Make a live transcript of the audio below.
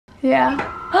Yeah.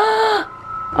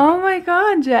 Oh my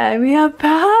god, Jen, we have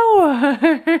power!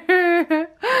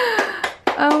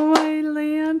 Oh my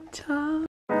Lanta.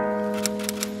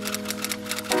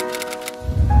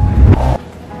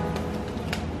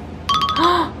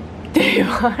 There you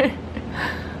are.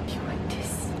 You want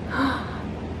this?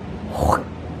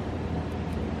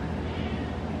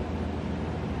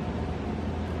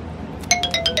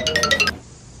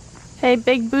 Hey,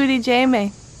 big booty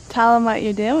Jamie, tell him what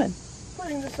you're doing.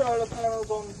 Putting the solar panels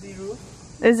on the roof.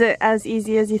 Is it as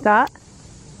easy as you thought?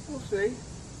 We'll see.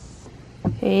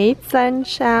 Hey,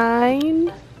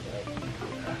 sunshine.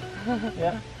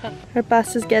 Yeah. Her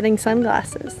bus is getting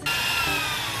sunglasses.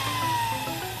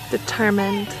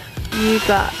 Determined. You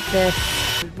got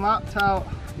this. We've marked out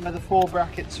where the 4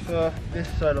 brackets for this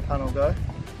solar panel go.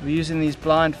 We're using these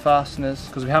blind fasteners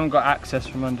because we haven't got access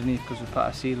from underneath because we've put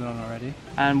our ceiling on already.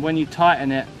 And when you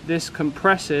tighten it, this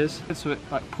compresses so it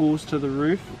like pulls to the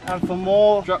roof. And for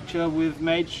more structure, we've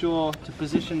made sure to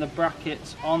position the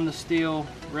brackets on the steel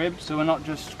ribs. So we're not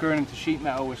just screwing into sheet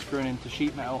metal, we're screwing into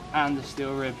sheet metal and the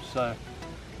steel ribs. So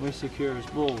we're secure as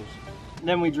balls.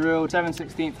 Then we drilled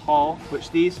 7/16 hole,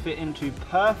 which these fit into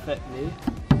perfectly.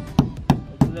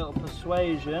 It's a little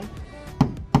persuasion.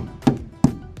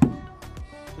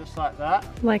 Just like that.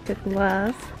 Like a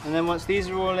glove. And then once these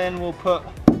are all in, we'll put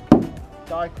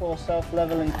die-core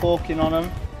self-leveling caulking on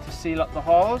them to seal up the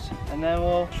holes, and then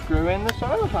we'll screw in the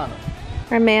solar panel.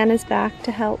 Our man is back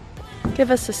to help.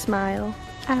 Give us a smile.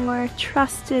 Our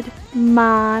trusted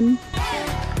man.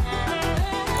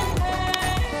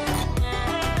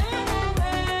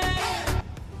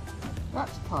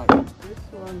 That's tight. This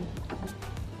one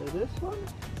to this one.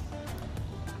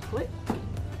 Click.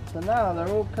 So now they're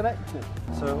all connected.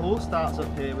 So it all starts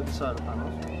up here with the solar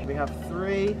panels. We have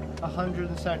 3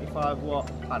 175 watt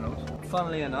panels.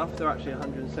 Funnily enough, they're actually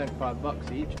 175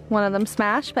 bucks each. One of them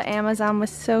smashed, but Amazon was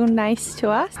so nice to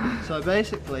us. So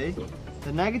basically,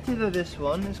 the negative of this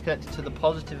one is connected to the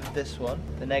positive of this one.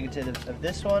 The negative of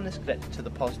this one is connected to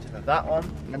the positive of that one.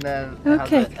 And then it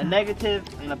has a negative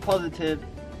and a positive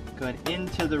going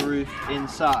into the roof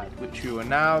inside, which you are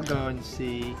now going to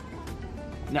see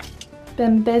now.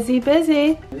 Been busy.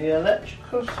 The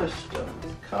electrical system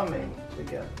is coming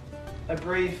together. A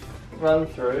brief run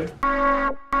through.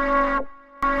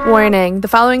 Warning, the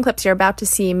following clips you're about to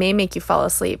see may make you fall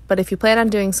asleep, but if you plan on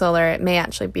doing solar, it may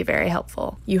actually be very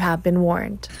helpful. You have been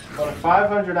warned. Got a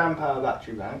 500 amp hour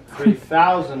battery bank,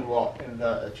 3000 watt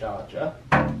inverter charger.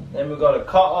 Then we've got a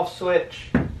cut-off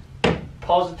switch,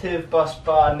 positive bus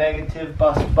bar, negative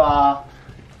bus bar,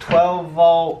 12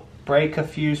 volt breaker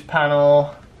fuse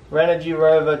panel, Renogy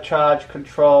Rover charge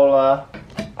controller.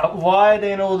 I've wired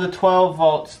in all the 12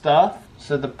 volt stuff,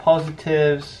 so the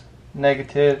positives,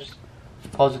 negatives,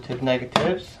 positive,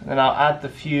 negatives, and I'll add the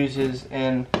fuses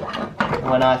in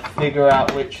when I figure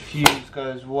out which fuse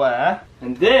goes where.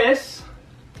 And this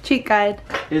cheat guide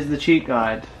is the cheat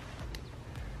guide.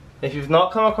 If you've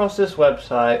not come across this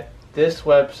website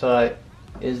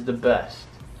is the best.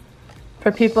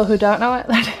 for people who don't know what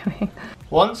they're doing.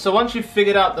 Once you've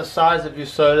figured out the size of your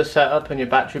solar setup and your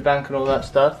battery bank and all that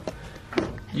stuff,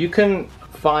 you can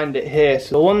find it here.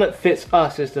 So the one that fits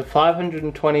us is the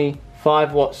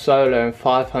 525 watt solar and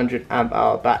 500 amp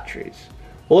hour batteries.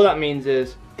 All that means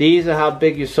is these are how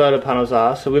big your solar panels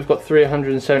are. So we've got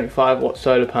 375 watt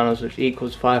solar panels, which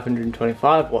equals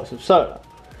 525 watts of solar.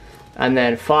 And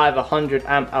then 500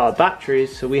 amp hour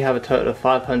batteries, so we have a total of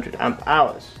 500 amp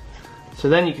hours. So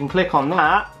then you can click on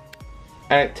that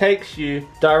and it takes you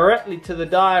directly to the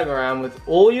diagram with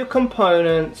all your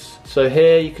components. So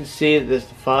here you can see that there's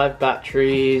the 5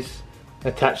 batteries,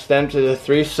 attach them to the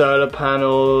 3 solar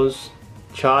panels,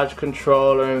 charge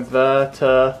controller,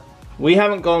 inverter. We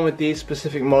haven't gone with these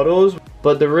specific models,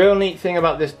 but the real neat thing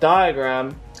about this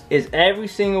diagram is every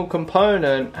single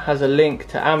component has a link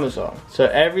to Amazon. So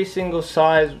every single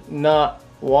size, nut,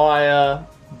 wire,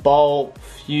 bolt,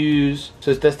 fuse.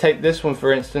 So let's take this one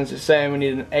for instance. It's saying we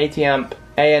need an 80 amp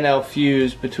A&L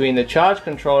fuse between the charge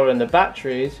controller and the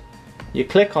batteries. You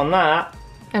click on that.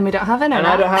 And we don't have internet. And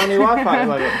I don't have any Wi-Fi at the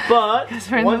moment. But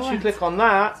once you click on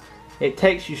that, it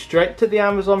takes you straight to the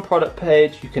Amazon product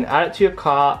page. You can add it to your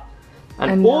cart.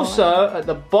 And also at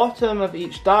the bottom of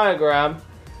each diagram,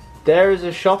 there is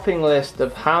a shopping list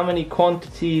of how many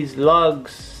quantities,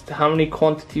 lugs, how many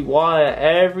quantity wire,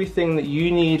 everything that you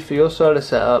need for your solar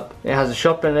setup. It has a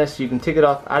shopping list, you can tick it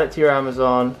off, add it to your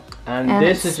Amazon, and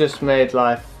this has just made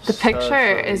life The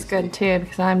picture is good too,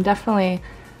 because I'm definitely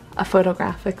a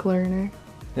photographic learner.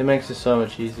 It makes it so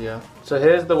much easier. So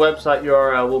here's the website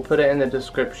URL, we'll put it in the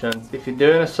description. If you're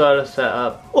doing a solar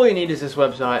setup, all you need is this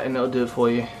website and it'll do it for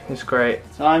you. It's great.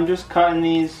 So I'm just cutting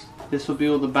these This will be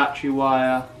all the battery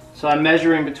wire. So I'm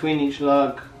measuring between each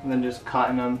lug and then just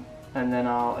cutting them, and then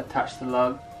I'll attach the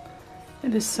lug.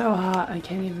 It is so hot, I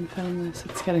can't even film this.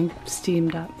 It's getting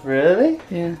steamed up. Really?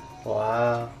 Yeah.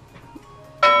 Wow.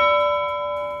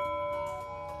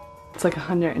 It's like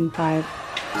 105.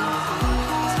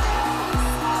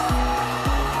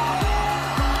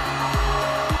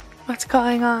 What's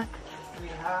going on? We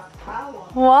have power.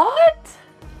 What?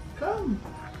 Come.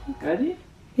 Ready?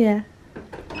 Yeah.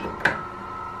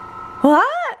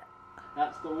 What?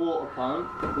 That's the water pump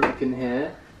that you can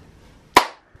hear.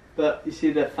 But you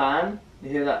see the fan? You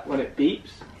hear that when it beeps?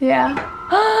 Yeah.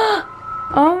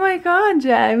 Oh my god,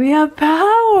 Jay, we have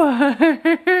power!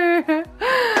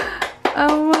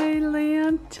 Oh my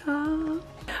Lanta.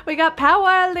 We got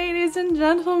power, ladies and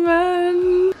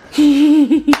gentlemen!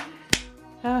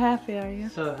 How happy are you?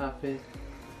 So happy.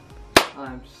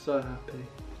 I'm so happy.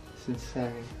 It's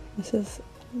insane. This is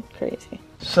crazy.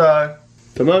 So,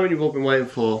 the moment you've all been waiting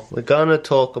for, we're gonna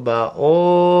talk about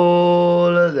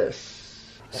all of this.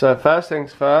 So first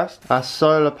things first, our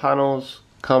solar panels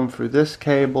come through this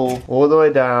cable all the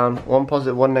way down, one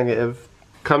positive, one negative,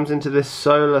 comes into this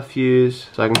solar fuse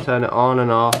so I can turn it on and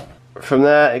off. From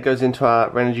there it goes into our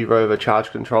Renogy Rover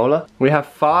charge controller. We have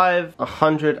 5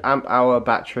 100 amp hour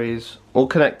batteries all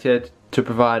connected to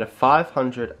provide a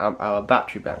 500 amp hour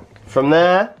battery bank. From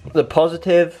there the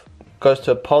positive goes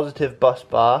to a positive bus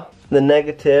bar, the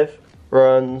negative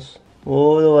runs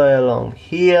all the way along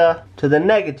here to the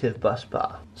negative bus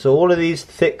bar. So all of these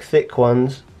thick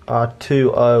ones are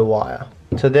 2.0 wire.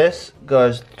 So this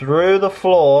goes through the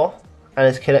floor and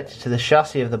is connected to the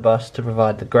chassis of the bus to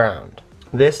provide the ground.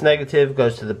 This negative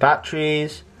goes to the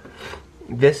batteries.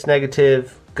 This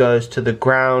negative goes to the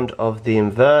ground of the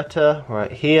inverter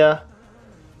right here.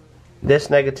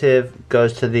 This negative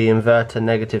goes to the inverter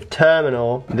negative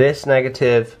terminal. This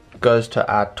negative goes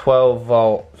to our 12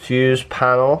 volt fuse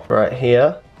panel right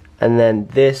here. And then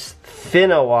this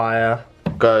thinner wire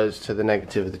goes to the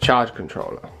negative of the charge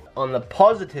controller. On the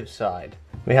positive side,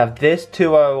 we have this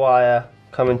 2.0 wire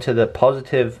coming to the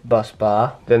positive bus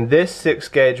bar. Then this 6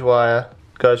 gauge wire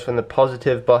goes from the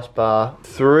positive bus bar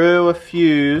through a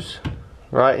fuse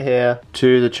right here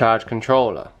to the charge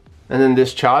controller. And then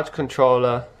this charge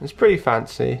controller is pretty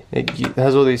fancy. It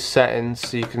has all these settings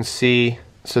so you can see.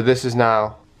 So this is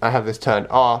now, I have this turned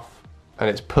off and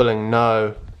it's pulling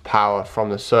no power from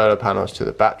the solar panels to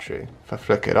the battery. If I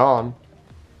flick it on,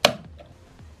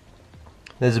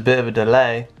 there's a bit of a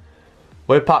delay.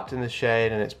 We're parked in the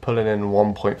shade and it's pulling in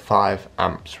 1.5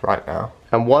 amps right now.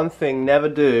 And one thing,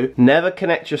 never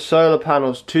connect your solar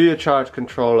panels to your charge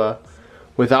controller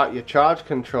without your charge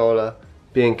controller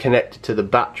being connected to the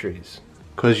batteries,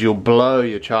 because you'll blow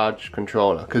your charge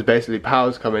controller, because basically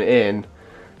power's coming in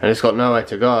and it's got nowhere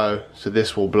to go, so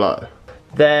this will blow.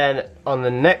 Then on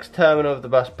the next terminal of the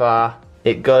bus bar,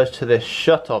 it goes to this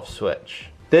shutoff switch.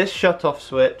 This shutoff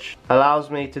switch allows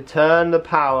me to turn the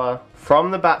power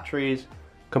from the batteries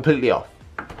completely off,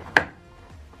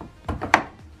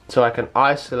 so I can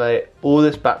isolate all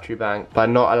this battery bank by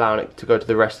not allowing it to go to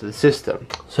the rest of the system.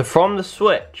 So from the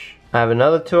switch, I have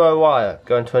another 2.0 wire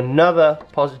going to another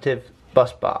positive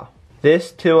bus bar.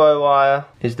 This 2.0 wire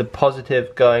is the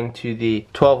positive going to the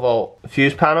 12 volt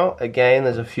fuse panel. Again,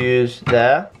 there's a fuse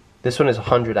there. This one is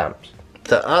 100 amps.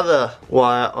 The other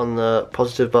wire on the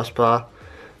positive bus bar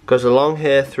goes along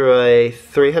here through a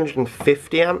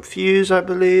 350 amp fuse, I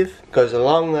believe. Goes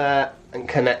along there and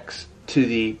connects to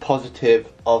the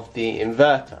positive of the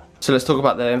inverter. So let's talk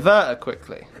about the inverter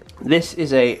quickly. This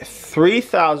is a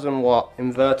 3000 watt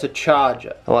inverter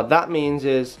charger. And what that means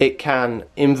is it can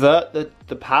invert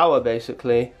the power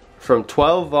basically from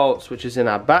 12 volts, which is in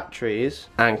our batteries,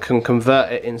 and can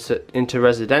convert it into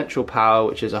residential power,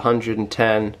 which is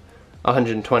 110,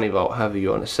 120 volt, however you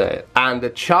want to say it. And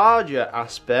the charger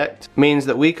aspect means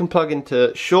that we can plug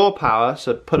into shore power,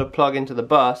 so put a plug into the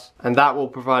bus, and that will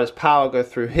provide us power, go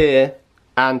through here,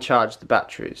 and charge the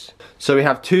batteries. So we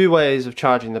have 2 ways of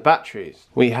charging the batteries.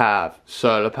 We have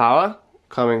solar power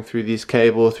coming through these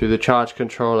cables, through the charge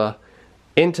controller,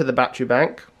 into the battery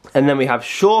bank. And then we have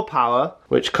shore power,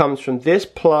 which comes from this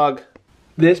plug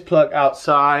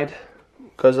outside,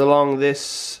 goes along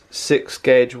this 6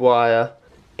 gauge wire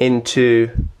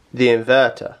into the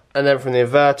inverter. And then from the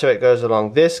inverter it goes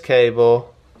along this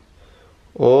cable,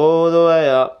 all the way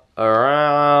up,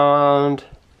 around,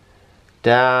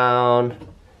 down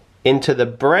into the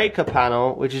breaker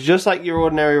panel, which is just like your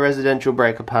ordinary residential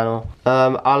breaker panel.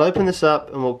 I'll open this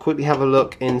up and we'll quickly have a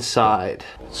look inside.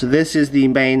 So this is the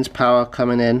mains power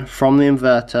coming in from the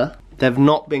inverter. They've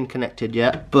not been connected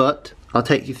yet, but I'll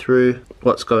take you through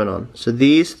what's going on. So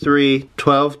these three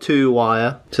 12-2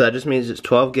 wire, so that just means it's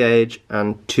 12 gauge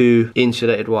and 2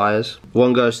 insulated wires.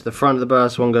 One goes to the front of the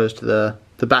bus, one goes to the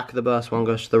back of the bus, one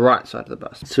goes to the right side of the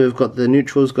bus. So we've got the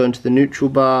neutrals going to the neutral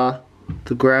bar,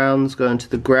 the grounds going to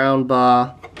the ground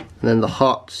bar, and then the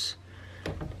hots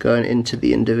going into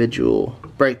the individual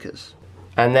breakers.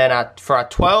 And then for our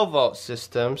 12 volt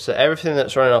system, so everything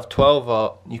that's running off 12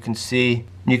 volt, you can see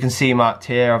marked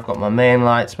here. I've got my main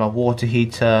lights, my water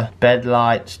heater, bed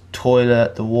lights,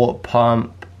 toilet, the water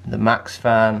pump, the max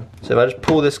fan. So if I just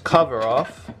pull this cover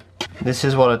off, this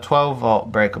is what a 12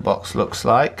 volt breaker box looks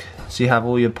like. So you have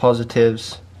all your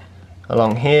positives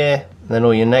along here, and then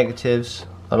all your negatives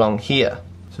along here.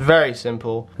 It's very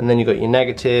simple. And then you've got your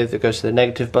negative that goes to the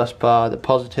negative bus bar, the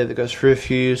positive that goes through a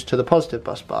fuse to the positive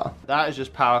bus bar. That is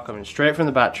just power coming straight from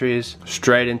the batteries,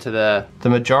 straight into there. The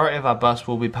majority of our bus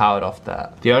will be powered off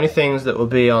that. The only things that will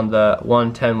be on the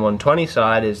 110, 120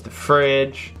 side is the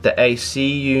fridge, the AC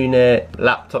unit,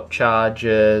 laptop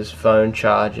chargers, phone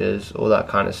chargers, all that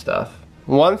kind of stuff.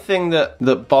 One thing that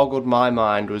boggled my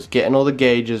mind was getting all the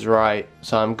gauges right,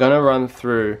 so I'm gonna run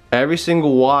through every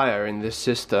single wire in this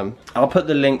system. I'll put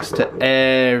the links to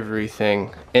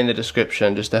everything in the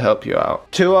description just to help you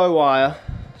out. 2.0 wire,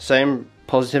 same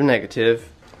positive negative.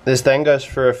 This then goes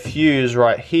for a fuse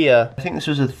right here. I think this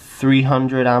was a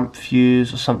 300 amp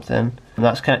fuse or something, and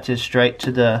that's connected straight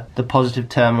to the positive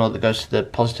terminal that goes to the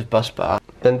positive bus bar.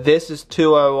 Then this is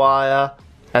 2.0 wire,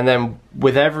 and then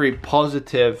with every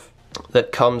positive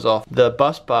that comes off the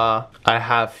bus bar, I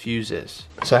have fuses.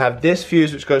 So I have this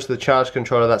fuse which goes to the charge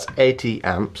controller, that's 80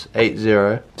 amps,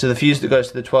 80. So the fuse that goes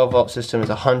to the 12 volt system is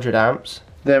 100 amps.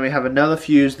 Then we have another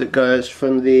fuse that goes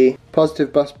from the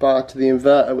positive bus bar to the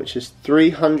inverter, which is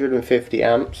 350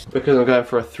 amps, because I'm going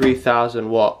for a 3000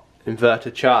 watt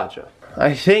inverter charger.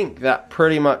 I think that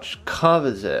pretty much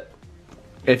covers it.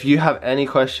 If you have any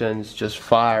questions, just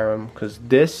fire them, because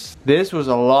this was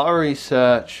a lot of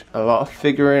research, a lot of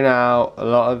figuring out, a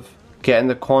lot of getting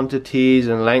the quantities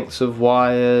and lengths of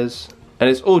wires, and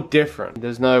it's all different.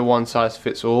 There's no one size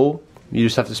fits all. You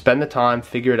just have to spend the time,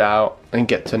 figure it out, and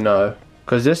get to know.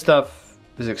 Because this stuff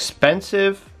is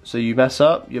expensive, so you mess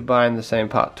up, you're buying the same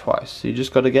part twice. So you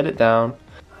just got to get it down.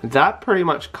 That pretty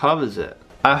much covers it.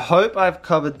 I hope I've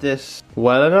covered this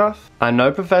well enough. I'm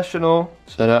no professional,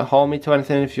 so don't hold me to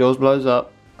anything if yours blows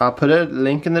up. I'll put a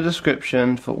link in the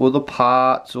description for all the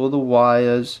parts, all the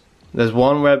wires. There's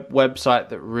one website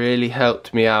that really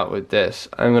helped me out with this.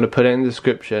 I'm going to put it in the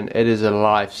description. It is a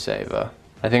lifesaver.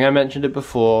 I think I mentioned it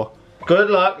before. Good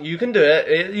luck, you can do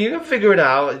it. You can figure it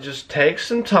out. It just takes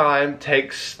some time,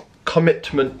 takes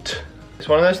commitment. It's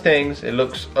one of those things, it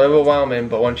looks overwhelming,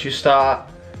 but once you start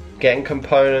getting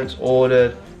components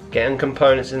ordered, getting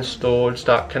components installed,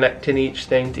 start connecting each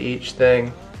thing to each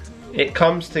thing, it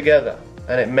comes together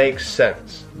and it makes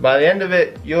sense. By the end of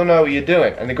it, you'll know what you're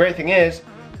doing. And the great thing is,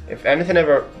 if anything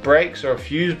ever breaks or a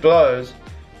fuse blows,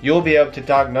 you'll be able to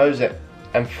diagnose it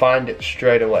and find it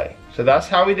straight away. So that's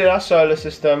how we did our solar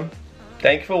system.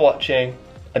 Thank you for watching.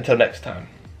 Until next time.